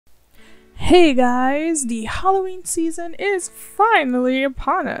Hey guys, the Halloween season is finally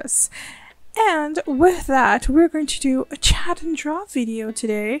upon us. And with that, we're going to do a chat and draw video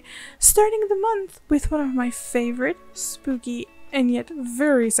today, starting the month with one of my favorite spooky and yet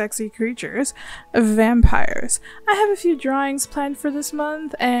very sexy creatures, vampires. I have a few drawings planned for this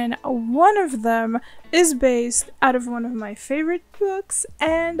month, and one of them is based out of one of my favorite books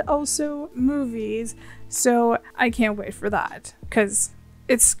and also movies, so I can't wait for that, because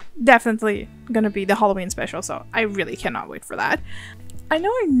it's definitely gonna be the Halloween special, so I really cannot wait for that. I know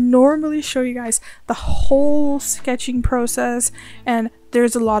I normally show you guys the whole sketching process, and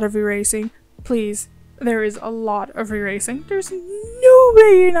there's a lot of erasing. Please, there is a lot of erasing. There's no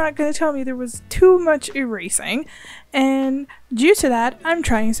way you're not gonna tell me there was too much erasing, and due to that, I'm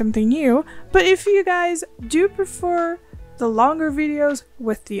trying something new. But if you guys do prefer the longer videos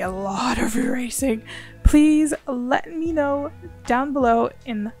with a lot of erasing, please let me know down below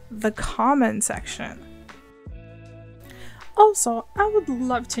in the comment section. Also, I would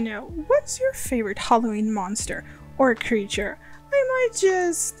love to know, what's your favorite Halloween monster or creature? I might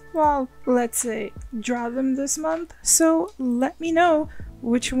just, well, let's say, draw them this month, so let me know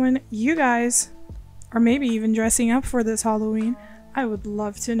which one you guys are maybe even dressing up for this Halloween. I would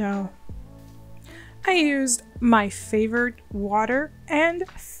love to know. I used my favorite water and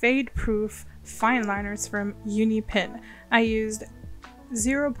fade-proof fine liners from Uni Pin. I used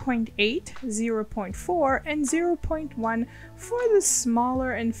 0.8, 0.4, and 0.1 for the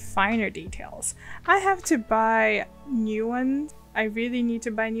smaller and finer details. I have to buy new ones. I really need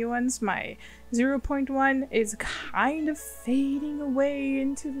to buy new ones. My 0.1 is kind of fading away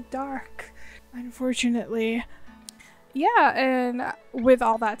into the dark, unfortunately. Yeah, and with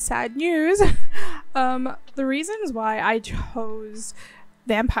all that sad news, the reasons why I chose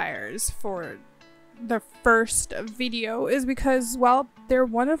vampires for the first video is because, well, they're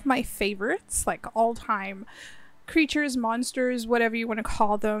one of my favorites, like all-time creatures, monsters, whatever you want to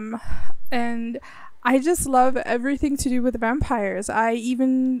call them, and I just love everything to do with vampires. I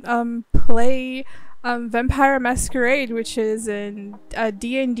even play Vampire Masquerade, which is a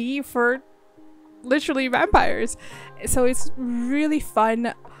D&D for literally vampires, so it's really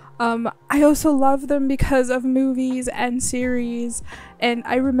fun. I also love them because of movies and series, and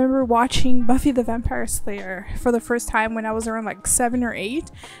I remember watching Buffy the Vampire Slayer for the first time when I was around like 7 or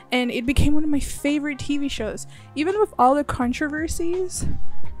 8, and it became one of my favorite TV shows. Even with all the controversies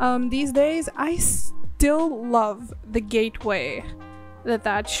these days, I still love the gateway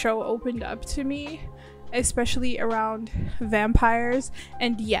that show opened up to me, especially around vampires.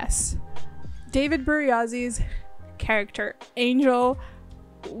 And yes, David Berriozzi's character, Angel,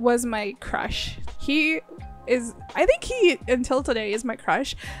 was my crush. He is, I think he, until today, is my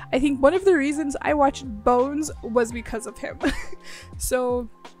crush. I think one of the reasons I watched Bones was because of him. So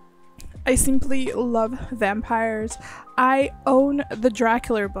I simply love vampires. I own the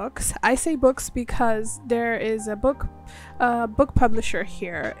Dracula books. I say books because there is a book publisher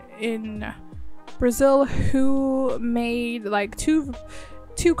here in Brazil who made like two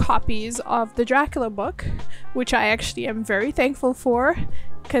copies of the Dracula book, which I actually am very thankful for,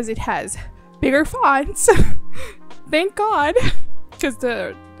 because it has bigger fonts. Thank God, because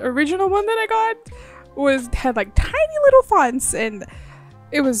the original one that I got had like tiny little fonts, and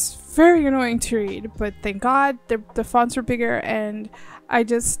it was very annoying to read, but thank God the fonts were bigger, and I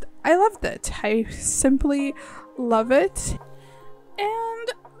loved it. I simply love it,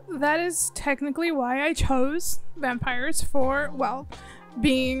 and that is technically why I chose vampires for, well,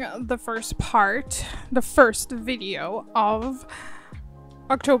 being the first video of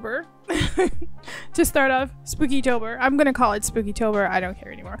October. To start off Spookytober. I'm gonna call it Spookytober, I don't care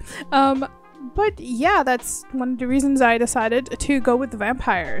anymore. But yeah, that's one of the reasons I decided to go with the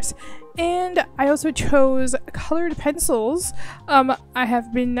vampires. And I also chose colored pencils. I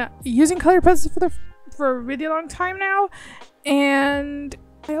have been using colored pencils for a really long time now, and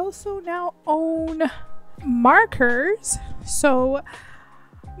I also now own markers, so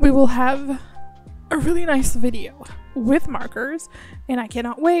we will have a really nice video with markers, and I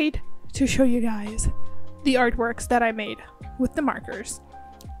cannot wait to show you guys the artworks that I made with the markers.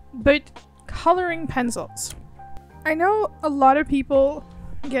 But coloring pencils, I know a lot of people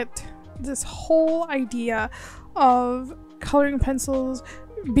get this whole idea of coloring pencils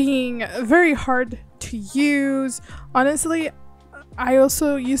being very hard to use. Honestly, I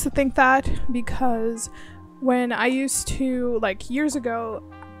also used to think that, because when I used to, like years ago,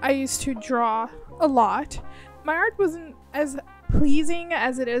 I used to draw a lot. My art wasn't as pleasing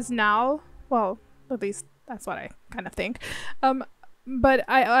as it is now. Well, at least that's what I kind of think. But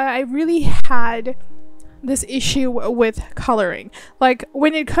I really had this issue with coloring. Like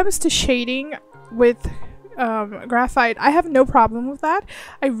when it comes to shading with graphite, I have no problem with that.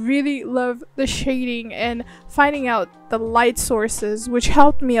 I really love the shading and finding out the light sources, which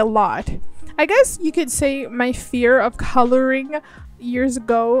helped me a lot. I guess you could say my fear of coloring years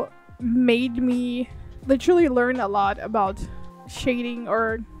ago made me literally learn a lot about shading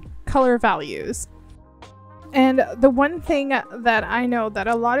or color values. And the one thing that I know that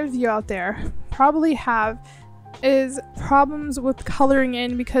a lot of you out there probably have is problems with coloring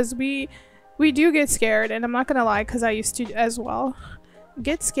in, because we do get scared, and I'm not gonna lie, because I used to as well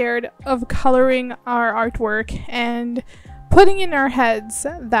get scared of coloring our artwork and putting in our heads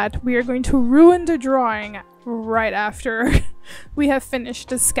that we are going to ruin the drawing right after we have finished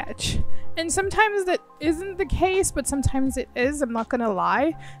the sketch. And sometimes that isn't the case, but sometimes it is. I'm not gonna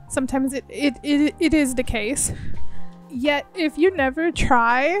lie. Sometimes it is the case. Yet if you never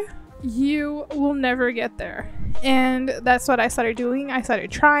try, you will never get there. And that's what I started doing. I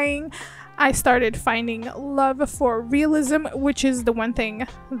started trying. I started finding love for realism, which is the one thing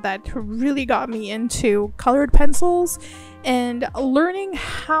that really got me into colored pencils, and learning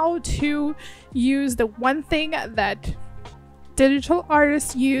how to use the one thing that digital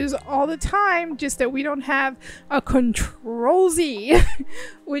artists use all the time, just that we don't have a Control-Z,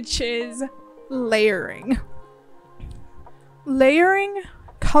 which is layering. Layering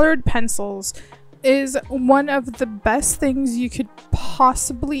colored pencils is one of the best things you could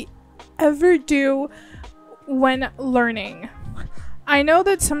possibly ever do when learning. I know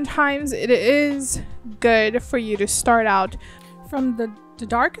that sometimes it is good for you to start out from the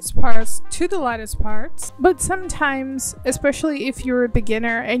darkest parts to the lightest parts, but sometimes, especially if you're a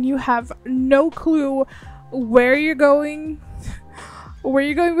beginner and you have no clue where you're going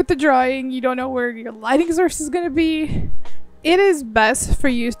with the drawing, you don't know where your lighting source is going to be, it is best for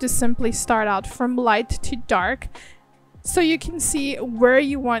you to simply start out from light to dark, so you can see where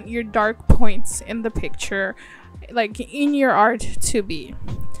you want your dark points in the picture, like in your art, to be.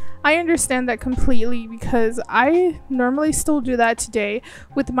 I understand that completely, because I normally still do that today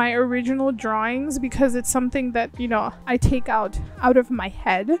with my original drawings, because it's something that, you know, I take out of my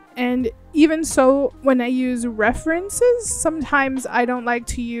head. And even so, when I use references, sometimes I don't like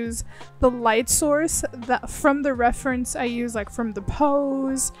to use the light source that from the reference I use, like from the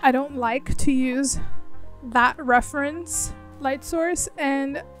pose. I don't like to use that reference light source,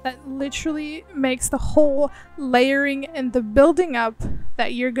 and that literally makes the whole layering and the building up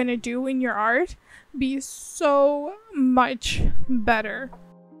that you're gonna do in your art be so much better.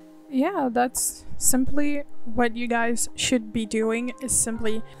 Yeah, that's simply what you guys should be doing, is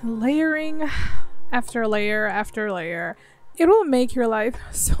simply layering after layer after layer. It will make your life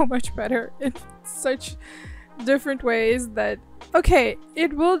so much better in such different ways that, okay,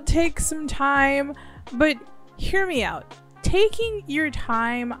 it will take some time, but hear me out. Taking your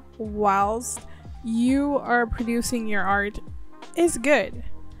time whilst you are producing your art is good.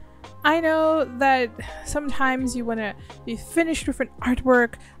 I know that sometimes you want to be finished with an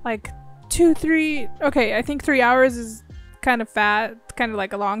artwork like 2-3, okay, I think 3 hours is kind of fat, kind of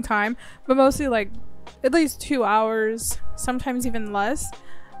like a long time, but mostly like at least 2 hours, sometimes even less.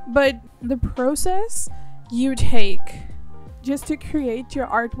 But the process you take just to create your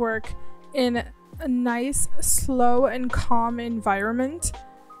artwork in a nice, slow and calm environment,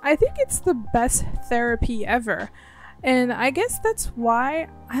 I think it's the best therapy ever. And I guess that's why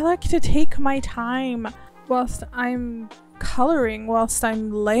I like to take my time whilst I'm coloring, whilst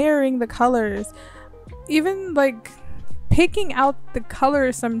I'm layering the colors, even like picking out the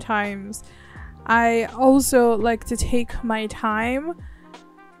colors. Sometimes I also like to take my time,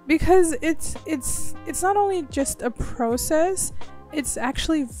 because it's not only just a process, it's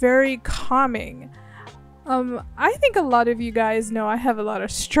actually very calming. I think a lot of you guys know I have a lot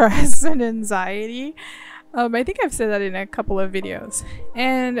of stress and anxiety. I think I've said that in a couple of videos.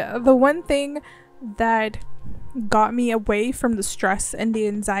 And the one thing that got me away from the stress and the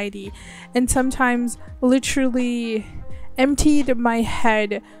anxiety, and sometimes literally emptied my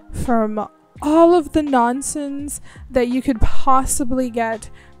head from all of the nonsense that you could possibly get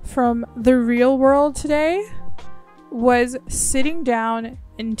from the real world today, was sitting down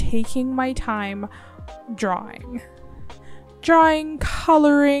and taking my time drawing,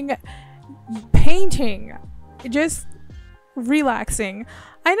 coloring, painting, just relaxing.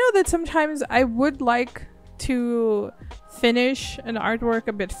 I know that sometimes I would like to finish an artwork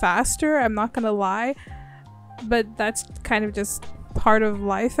a bit faster, I'm not gonna lie, but that's kind of just part of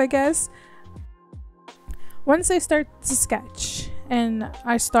life, I guess. Once I start to sketch and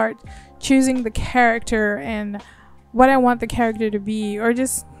I start choosing the character and what I want the character to be, or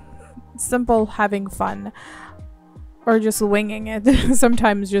just simple having fun, or just winging it.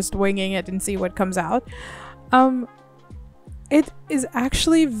 Sometimes just winging it and see what comes out. It is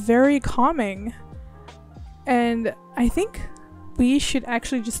actually very calming, and I think we should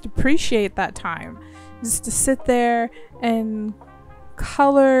actually just appreciate that time, just to sit there and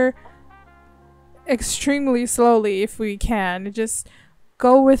color extremely slowly if we can. Just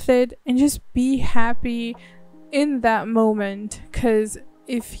go with it and just be happy in that moment, because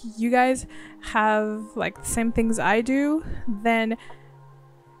if you guys have like the same things I do, then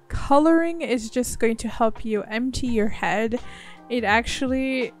coloring is just going to help you empty your head. It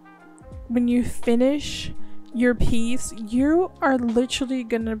actually, when you finish your piece, you are literally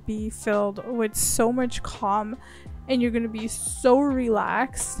gonna be filled with so much calm, and you're gonna be so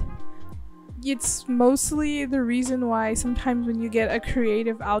relaxed. It's mostly the reason why sometimes when you get a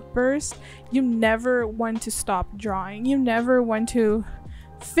creative outburst, you never want to stop drawing. You never want to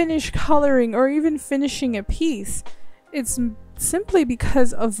finish coloring or even finishing a piece. It's simply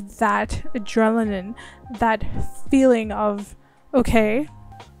because of that adrenaline, that feeling of, okay,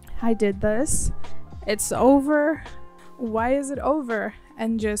 I did this, it's over, why is it over?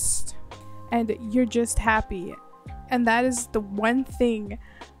 And you're just happy. And that is the one thing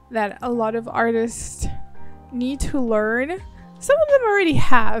that a lot of artists need to learn. Some of them already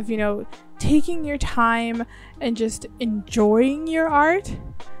have, you know, taking your time and just enjoying your art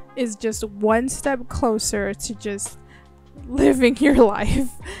is just one step closer to just living your life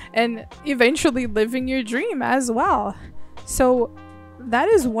and eventually living your dream as well. So that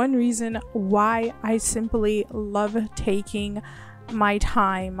is one reason why I simply love taking my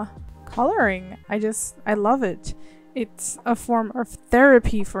time coloring. I love it. It's a form of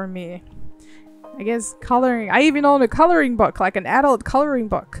therapy for me. I guess coloring, I even own a coloring book, like an adult coloring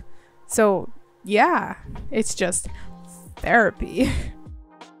book. So yeah, it's just therapy.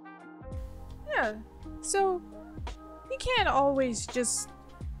 Yeah, so you can't always just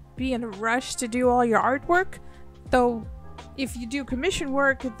be in a rush to do all your artwork, though. If you do commission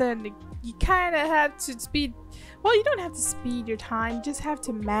work, then you kind of have to speed, well, you don't have to speed your time, you just have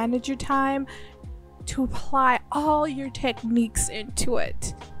to manage your time to apply all your techniques into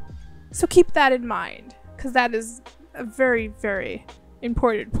it. So keep that in mind, because that is a very, very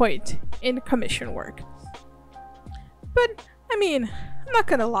important point in commission work. But I mean, I'm not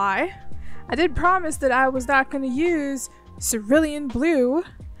gonna lie, I did promise that I was not gonna use cerulean blue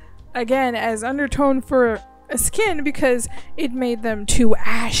again as undertone for a skin because it made them too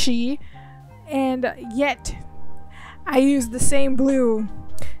ashy, and yet I used the same blue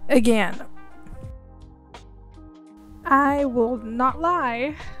again. I will not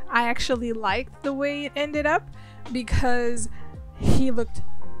lie, I actually liked the way it ended up because he looks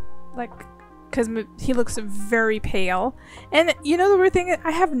very pale. And you know the weird thing,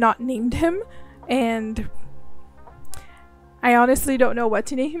 I have not named him, and I honestly don't know what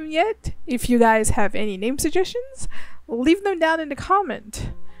to name him yet. If you guys have any name suggestions, leave them down in the comment,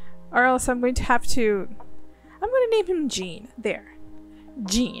 or else I'm going to name him Gene. There,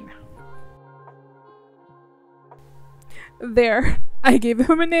 Gene. There, I gave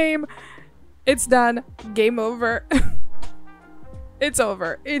him a name. It's done. Game over. It's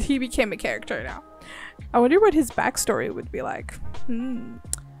over. He became a character now. I wonder what his backstory would be like.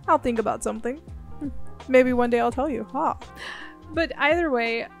 I'll think about something. Maybe one day I'll tell you. But either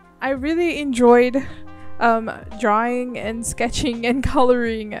way, I really enjoyed drawing and sketching and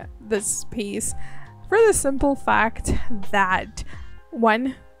coloring this piece for the simple fact that,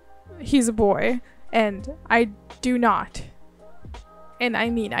 one, he's a boy, and I do not, and I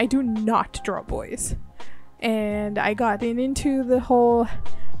mean I do not draw boys. And I got into the whole,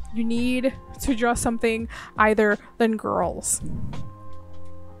 you need to draw something other than girls,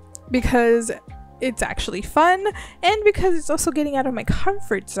 because it's actually fun, and because it's also getting out of my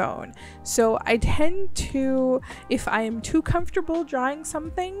comfort zone. So I tend to, if I am too comfortable drawing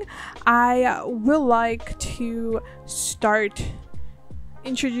something, I will like to start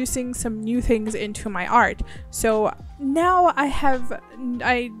introducing some new things into my art. So now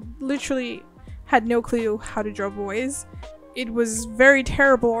I literally had no clue how to draw boys. It was very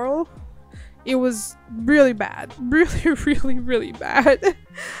terrible. It was really bad. Really bad.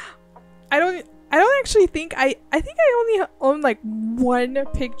 I don't actually think I think I only own like one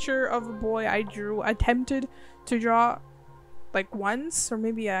picture of a boy I attempted to draw like once, or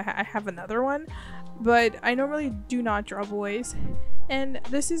maybe I have another one, but I normally do not draw boys. And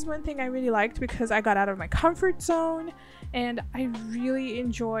this is one thing I really liked because I got out of my comfort zone and I really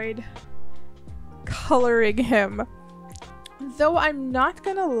enjoyed coloring him. Though I'm not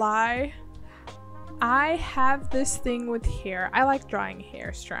gonna lie, I have this thing with hair. I like drawing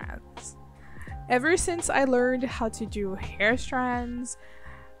hair strands. Ever since I learned how to do hair strands,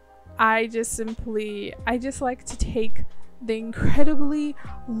 I just like to take the incredibly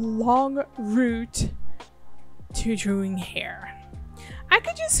long route to doing hair. I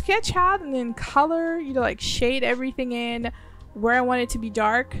could just sketch out and then color, you know, like shade everything in where I want it to be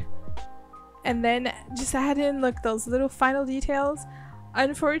dark, and then just add in like those little final details.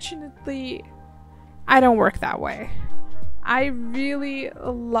 Unfortunately, I don't work that way. I really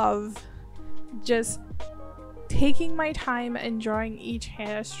love just taking my time and drawing each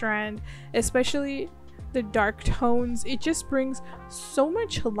hair strand, especially the dark tones. It just brings so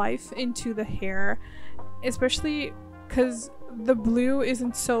much life into the hair, especially because the blue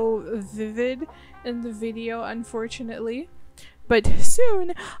isn't so vivid in the video, unfortunately. But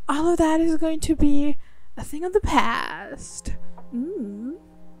soon, all of that is going to be a thing of the past.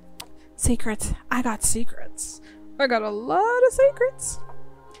 Secrets. I got secrets. I got a lot of secrets.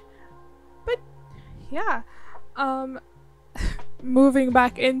 But yeah, moving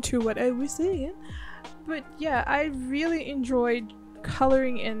back into what I was saying. But yeah, I really enjoyed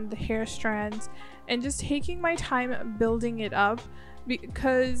coloring in the hair strands and just taking my time building it up,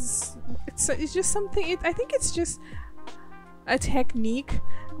 because it's just something, I think it's just a technique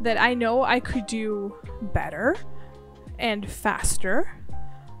that I know I could do better and faster,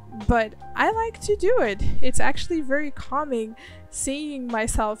 but I like to do it. It's actually very calming seeing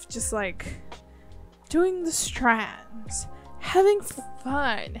myself just like doing the strands, having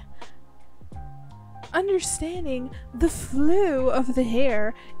fun, understanding the flow of the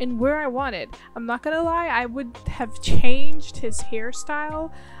hair and where I want it. I'm not gonna lie, I would have changed his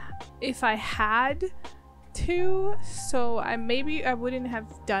hairstyle if I had to, so maybe I wouldn't have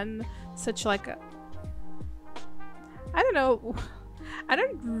done such like a, I don't know, I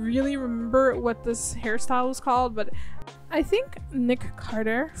don't really remember what this hairstyle was called, but I think Nick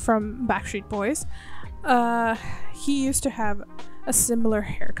Carter from Backstreet Boys, he used to have a similar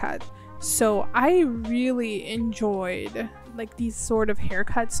haircut. So I really enjoyed like these sort of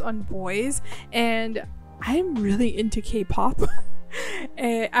haircuts on boys, and I'm really into K-pop.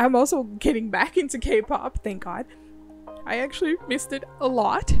 And I'm also getting back into K-pop, thank God. I actually missed it a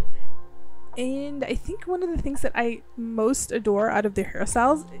lot. And I think one of the things that I most adore out of their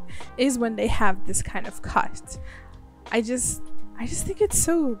hairstyles is when they have this kind of cut. I just think it's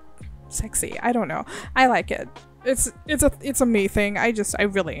so sexy. I don't know. I like it. It's a me thing. I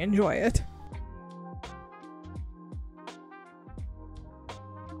really enjoy it.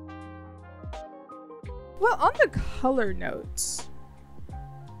 Well, on the color notes,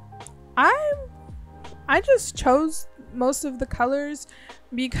 I just chose most of the colors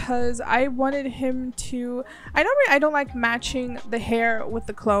because I wanted him to, I don't like matching the hair with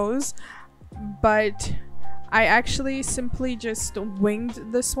the clothes, but I actually simply just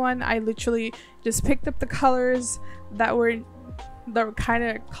winged this one. I literally just picked up the colors that were kind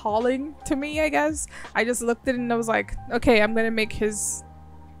of calling to me, I guess. I just looked at it and I was like, okay, I'm gonna make his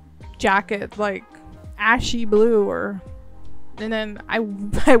jacket like ashy blue, and then I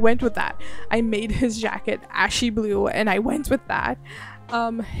went with that. I made his jacket ashy blue and I went with that.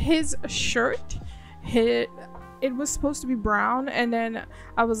 His shirt, it was supposed to be brown, and then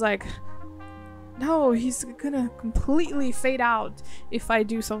I was like, no, he's gonna completely fade out if I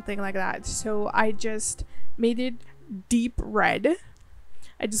do something like that. So I just made it deep red.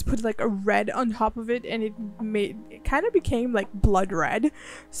 I just put like a red on top of it, and it kind of became like blood red.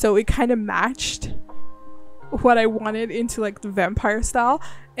 So it kind of matched what I wanted into like the vampire style.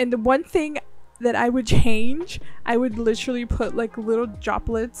 And the one thing that I would change, I would literally put like little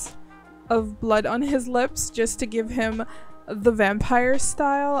droplets of blood on his lips just to give him the vampire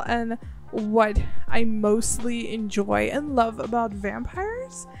style and what I mostly enjoy and love about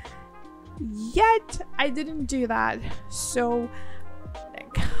vampires. Yet I didn't do that, so it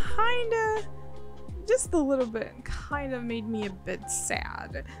kinda, just a little bit, kind of made me a bit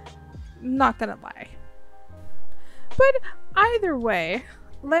sad, not gonna lie. But either way,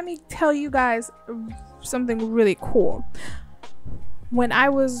 let me tell you guys something really cool. When I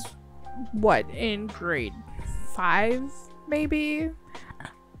was in grade 5, maybe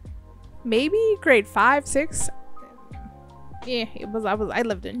grade 5, 6. Yeah, I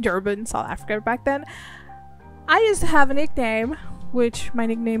lived in Durban, South Africa back then. I used to have a nickname, which my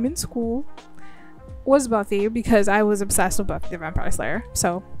nickname in school was Buffy, because I was obsessed with Buffy the Vampire Slayer.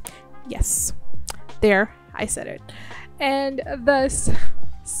 So yes, there, I said it. And thus,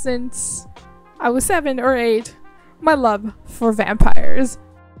 since I was 7 or 8, my love for vampires.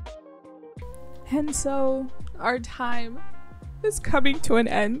 And so our time is coming to an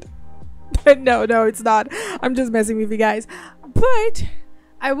end. No, it's not. I'm just messing with you guys. But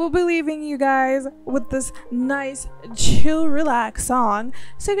I will be leaving you guys with this nice, chill, relax song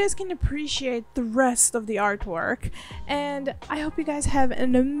so you guys can appreciate the rest of the artwork. And I hope you guys have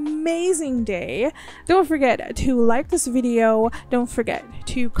an amazing day. Don't forget to like this video, don't forget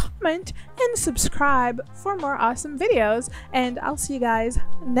to comment and subscribe for more awesome videos. And I'll see you guys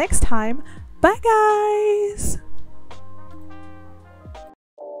next time. Bye, guys!